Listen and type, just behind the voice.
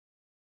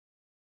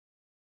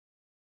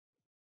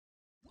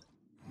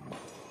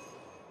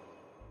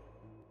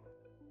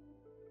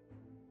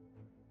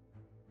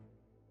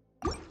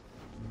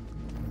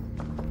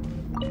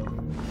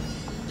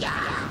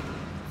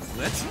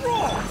Let's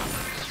roll!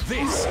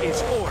 This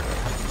is order.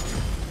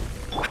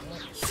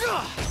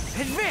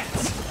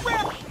 Advance!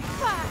 Rapid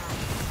fire!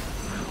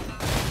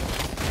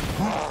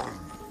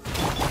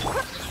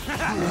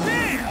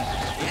 Bam!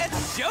 It's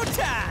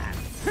showtime!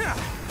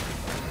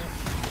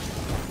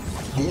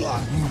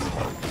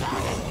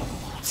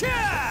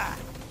 Cha!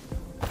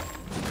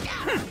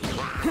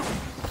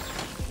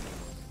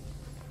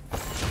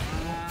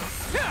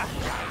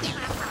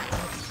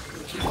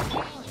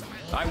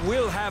 I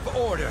will have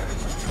order.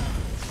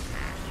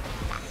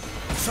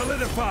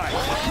 Solidify!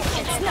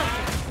 It's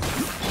nothing.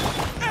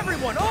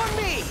 Everyone on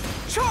me!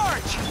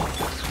 Charge!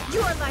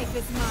 Your life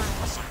is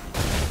mine.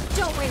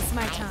 Don't waste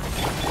my time.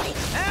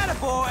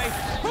 Attaboy!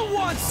 Who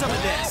wants some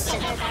of this?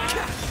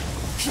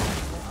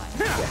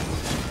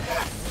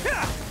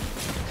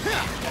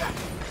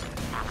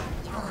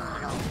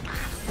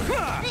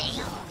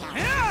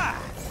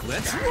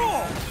 Let's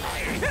roll!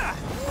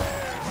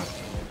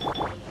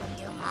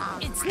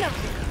 It's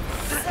nothing.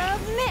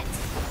 Submit.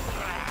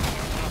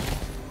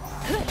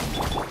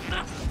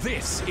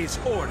 This is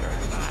order.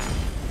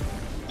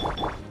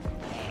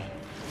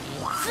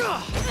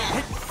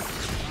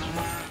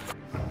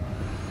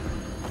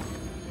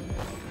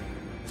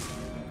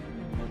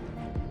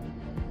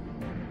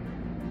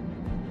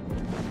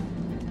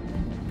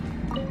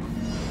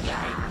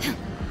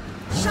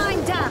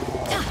 Shine down.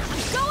 I'm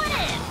going in.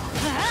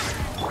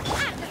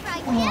 After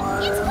fight,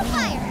 into the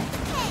fire.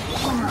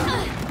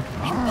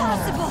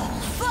 Impossible.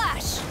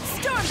 Flash.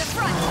 Storm the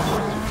front.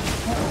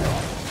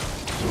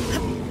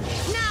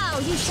 Now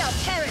you shall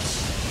perish.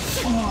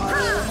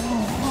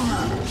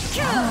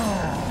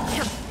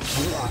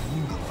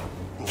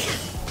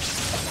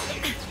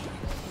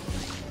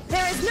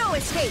 There is no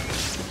escape.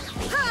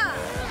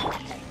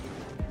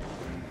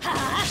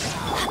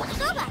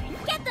 Soba,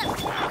 get them.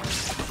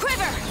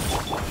 Quiver.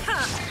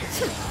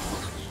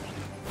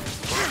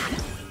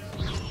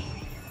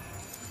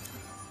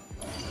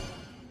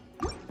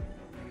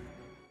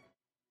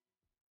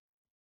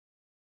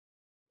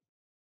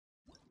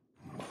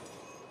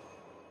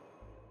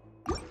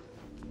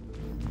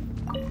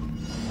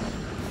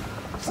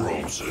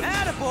 Frozen.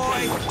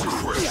 Attaboy!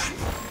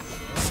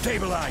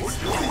 Stabilize!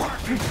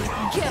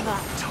 Give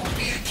up. Don't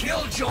be a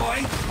killjoy!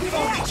 We've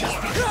only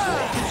just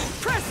begun!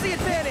 Press the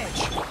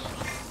advantage!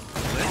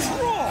 Let's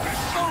roll!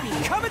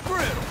 Oni coming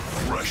through!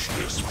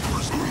 Freshness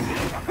first.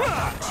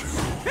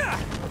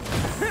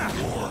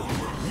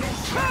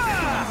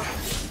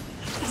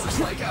 Looks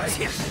like I...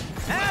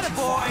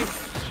 Attaboy!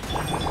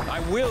 I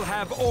will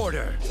have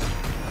order!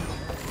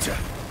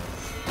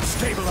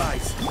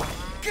 Stabilize!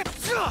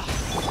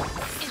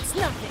 It's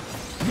nothing.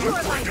 You're Your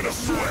life breaking a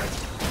is mine.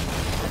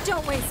 sweat.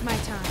 Don't waste my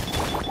time.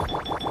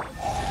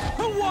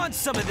 Who wants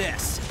some of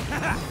this?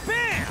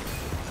 Bam!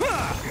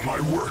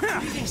 My work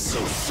is so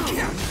soon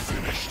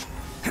finished.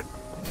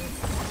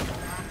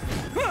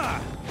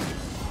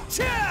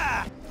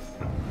 Cha!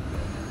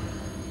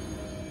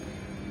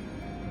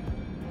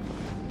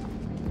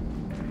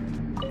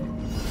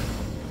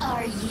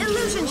 Are you?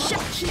 Illusion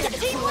shot here.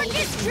 Teamwork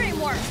is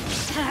dreamwork.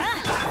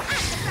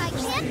 After I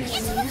can,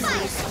 into the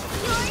fire.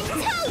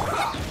 You're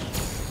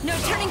toast. No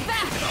turning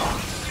back.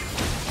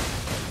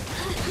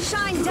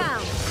 Shine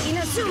down.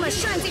 Inazuma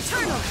shines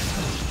eternal.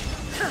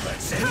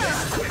 Let's end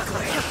this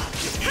quickly!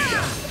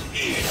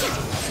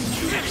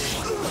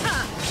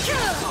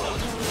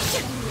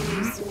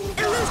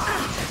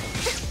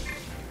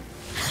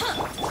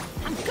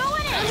 I'm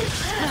going in.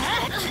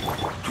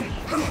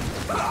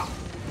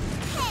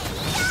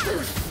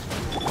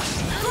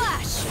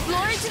 Flash!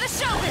 Glory to the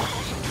showman!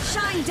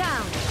 Shine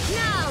down!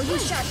 Now you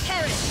shall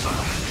perish!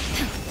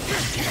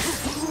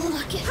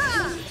 Look at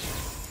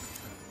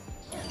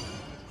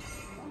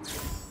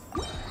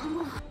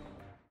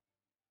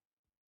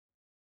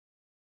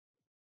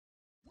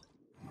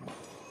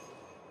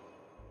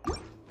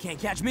Can't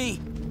catch me!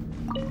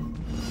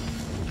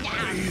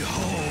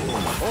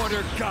 Behold!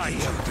 Order guide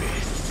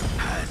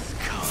has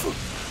come!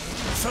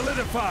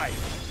 Solidify!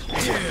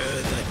 Hear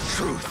the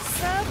truth!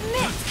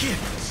 Submit!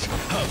 Gifts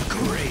of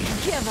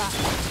grace! Give up!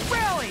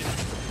 Rally!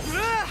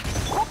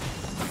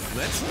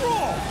 Let's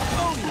roll!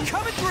 Oni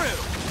coming through!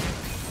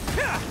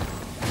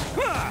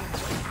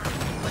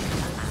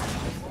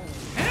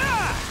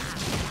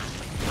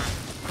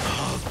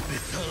 Of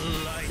the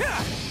light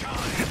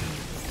shine!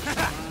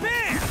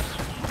 Bam!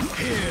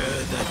 Hear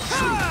the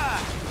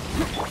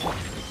truth!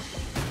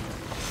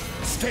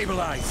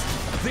 Stabilize!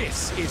 This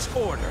is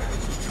order!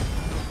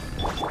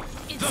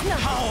 It's The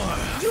nothing. power!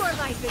 Your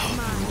life is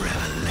mine.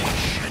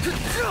 Revelation!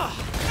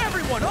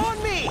 Everyone on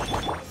me!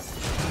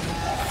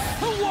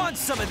 Who wants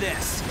some of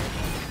this?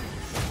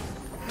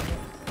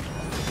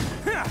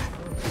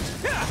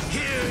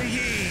 Hear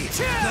ye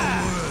the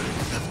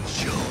words of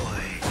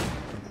joy!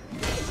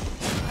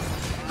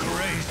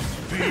 Grace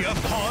be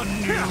upon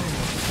you!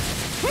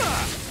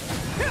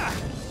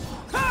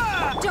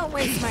 Don't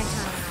waste my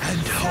time. And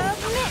hope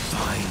Submit.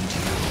 find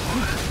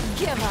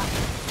you! Give up.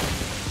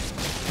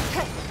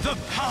 The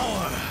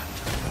power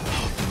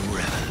of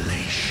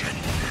revelation!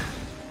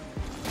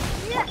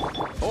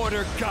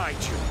 Order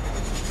guide you!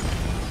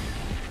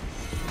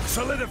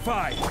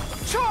 Solidify!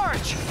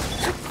 Charge!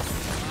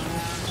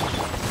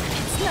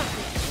 It's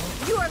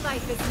nothing. Your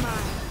life is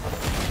mine.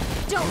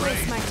 Don't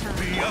waste my time.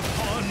 Be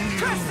upon you.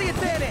 Press the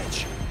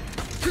advantage!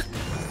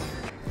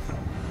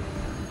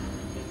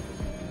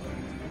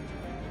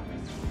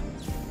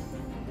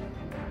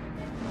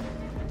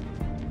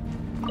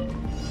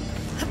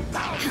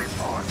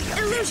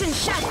 Illusion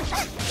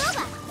shattered!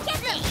 Boba,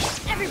 get me!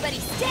 Everybody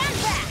stand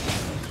back!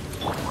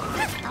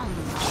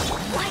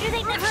 Why do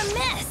they never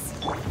miss?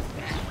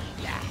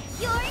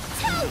 You're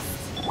toast!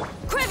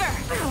 Quiver!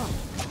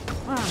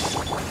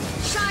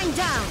 Shine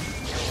down!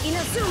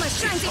 Inazuma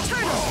shines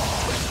eternal!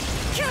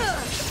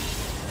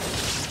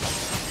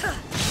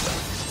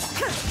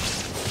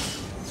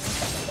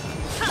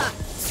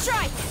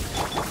 Strike!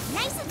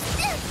 Nice and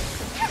stiff!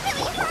 You're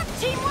really hurt!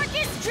 Teamwork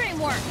is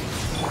dreamwork!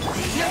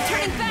 No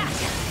turning back!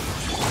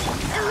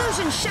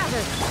 Illusion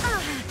shattered!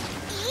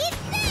 Eat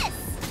this!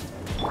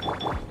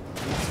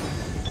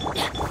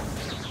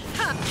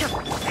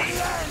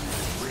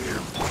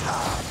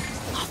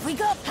 Off we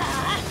go!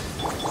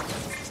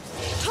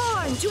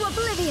 Torn to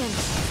oblivion!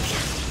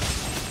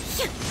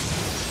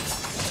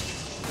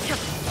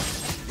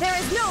 There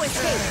is no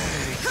escape!